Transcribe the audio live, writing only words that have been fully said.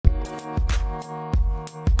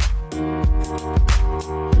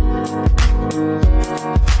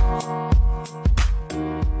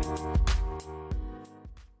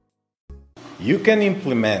You can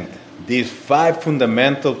implement these 5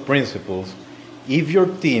 fundamental principles if your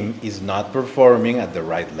team is not performing at the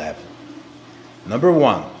right level. Number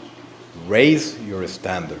 1, raise your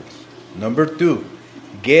standards. Number 2,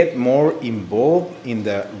 get more involved in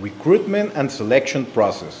the recruitment and selection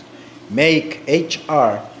process. Make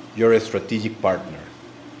HR your strategic partner.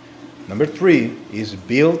 Number 3 is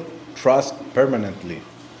build trust permanently.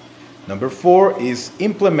 Number 4 is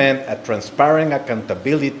implement a transparent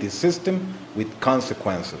accountability system with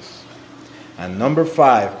consequences. And number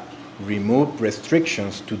 5, remove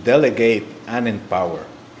restrictions to delegate and empower.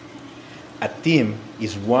 A team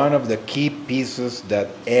is one of the key pieces that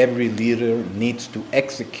every leader needs to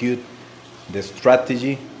execute the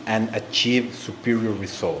strategy and achieve superior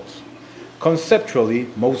results. Conceptually,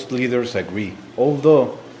 most leaders agree,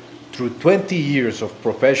 although through 20 years of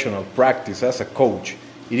professional practice as a coach,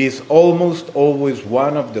 it is almost always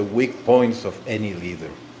one of the weak points of any leader.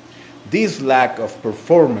 This lack of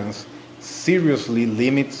performance seriously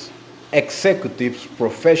limits executives'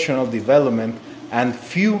 professional development, and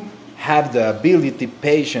few have the ability,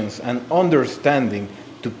 patience, and understanding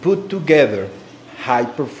to put together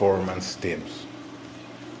high-performance teams.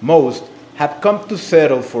 Most have come to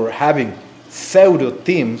settle for having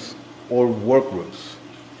pseudo-teams or workgroups.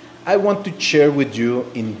 I want to share with you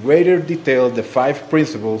in greater detail the 5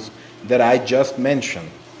 principles that I just mentioned.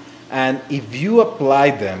 And if you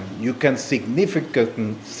apply them, you can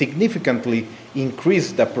significantly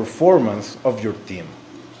increase the performance of your team.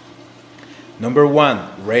 Number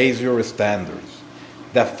 1, raise your standards.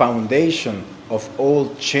 The foundation of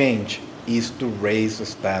all change is to raise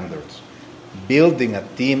standards. Building a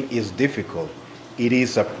team is difficult. It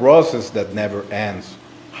is a process that never ends.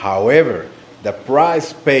 However, the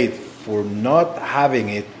price paid for not having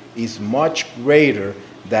it is much greater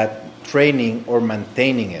than training or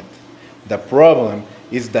maintaining it. The problem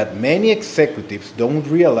is that many executives don't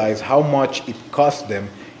realize how much it costs them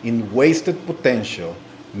in wasted potential,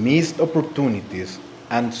 missed opportunities,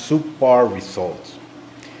 and subpar results.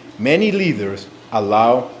 Many leaders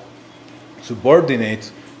allow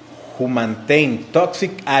subordinates who maintain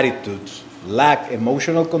toxic attitudes, lack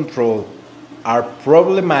emotional control, are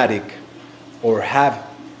problematic, or have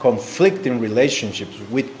conflicting relationships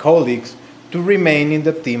with colleagues to remain in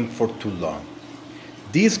the team for too long.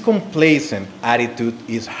 This complacent attitude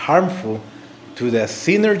is harmful to the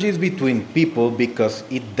synergies between people because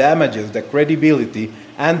it damages the credibility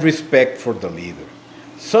and respect for the leader.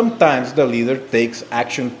 Sometimes the leader takes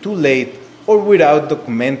action too late or without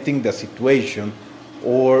documenting the situation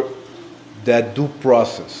or the due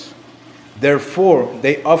process. Therefore,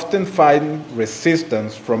 they often find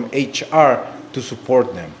resistance from HR to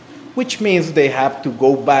support them, which means they have to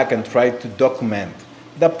go back and try to document.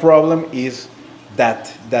 The problem is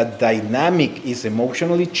that the dynamic is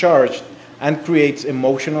emotionally charged and creates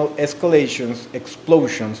emotional escalations,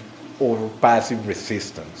 explosions, or passive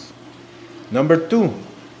resistance. Number 2,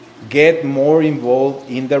 get more involved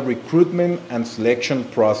in the recruitment and selection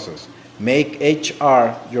process. Make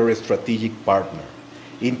HR your strategic partner.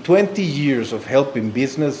 In 20 years of helping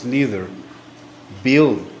business leaders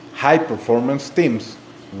build high-performance teams,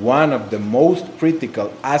 one of the most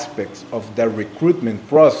critical aspects of the recruitment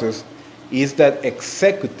process is that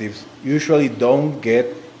executives usually don't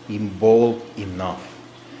get involved enough.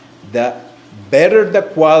 The better the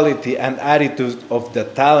quality and attitude of the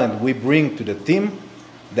talent we bring to the team,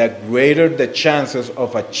 the greater the chances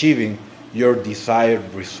of achieving your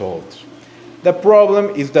desired results. The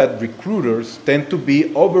problem is that recruiters tend to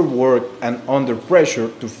be overworked and under pressure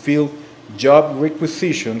to fill job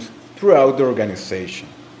requisitions throughout the organization.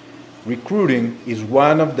 Recruiting is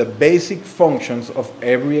one of the basic functions of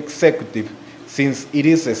every executive since it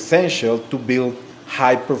is essential to build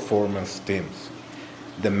high-performance teams.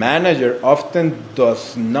 The manager often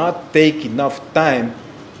does not take enough time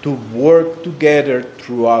to work together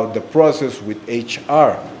throughout the process with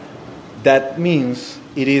HR. That means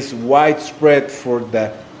it is widespread for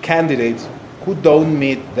the candidates who don't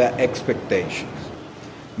meet the expectations.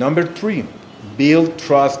 Number 3, build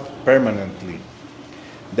trust permanently.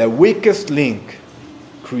 The weakest link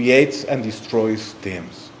creates and destroys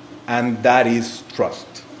teams, and that is trust.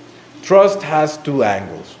 Trust has 2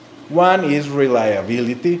 angles. One is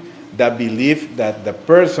reliability, the belief that the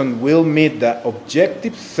person will meet the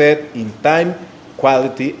objectives set in time,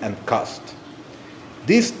 quality, and cost.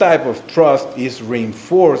 This type of trust is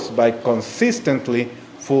reinforced by consistently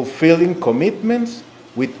fulfilling commitments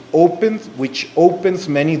which opens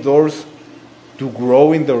many doors to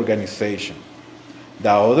grow in the organization. The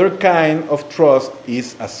other kind of trust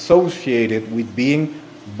is associated with being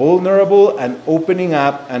vulnerable and opening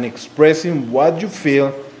up and expressing what you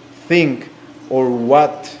feel, think, or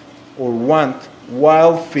want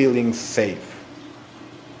while feeling safe.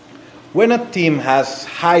 When a team has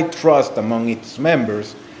high trust among its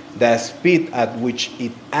members, the speed at which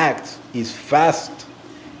it acts is fast.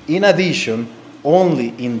 In addition, only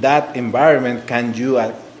in that environment can you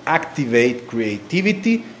activate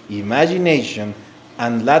creativity, imagination,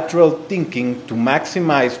 and lateral thinking to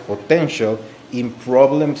maximize potential in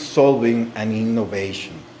problem solving and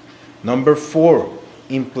innovation. Number 4,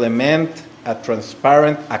 implement a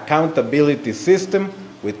transparent accountability system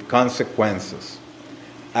with consequences.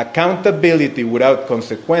 Accountability without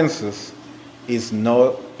consequences is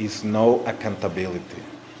no accountability.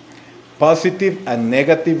 Positive and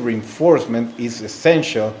negative reinforcement is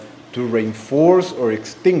essential to reinforce or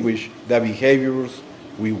extinguish the behaviors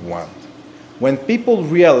we want. When people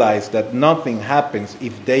realize that nothing happens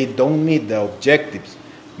if they don't meet the objectives,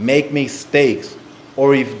 make mistakes,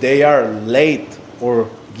 or if they are late or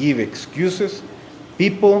give excuses,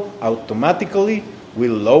 people automatically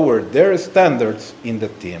will lower their standards in the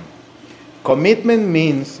team. Commitment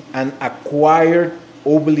means an acquired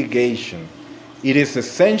obligation. It is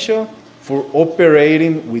essential for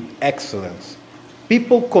operating with excellence.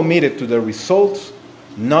 People committed to the results,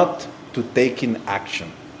 not to taking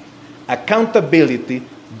action. Accountability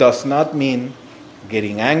does not mean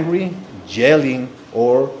getting angry, yelling,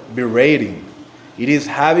 or berating. It is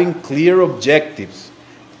having clear objectives,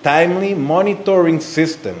 timely monitoring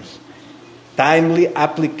systems, timely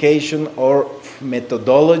application of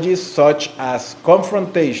methodologies such as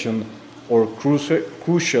confrontation or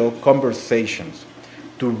crucial conversations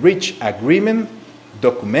to reach agreement,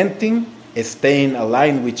 documenting, staying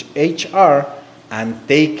aligned with HR, and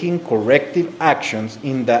taking corrective actions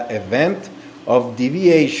in the event of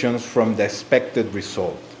deviations from the expected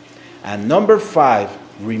result. And number 5,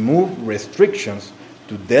 remove restrictions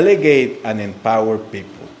to delegate and empower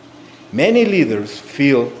people. Many leaders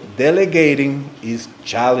feel delegating is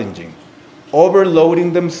challenging,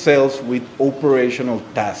 overloading themselves with operational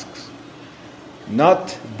tasks.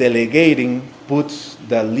 Not delegating puts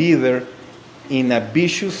the leader in a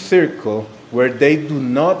vicious circle where they do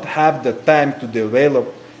not have the time to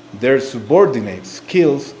develop their subordinate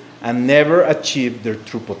skills and never achieve their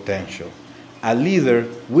true potential. A leader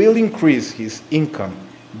will increase his income,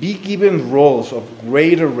 be given roles of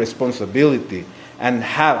greater responsibility, and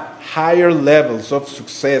have higher levels of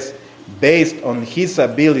success based on his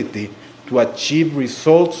ability to achieve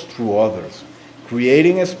results through others,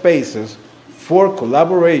 creating spaces for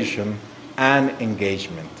collaboration and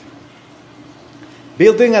engagement.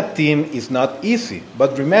 Building a team is not easy,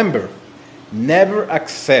 but remember, never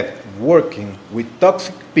accept working with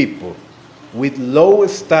toxic people, with low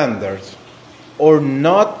standards, or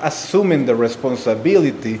not assuming the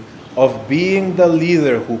responsibility of being the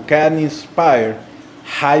leader who can inspire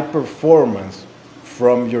high performance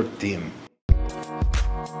from your team.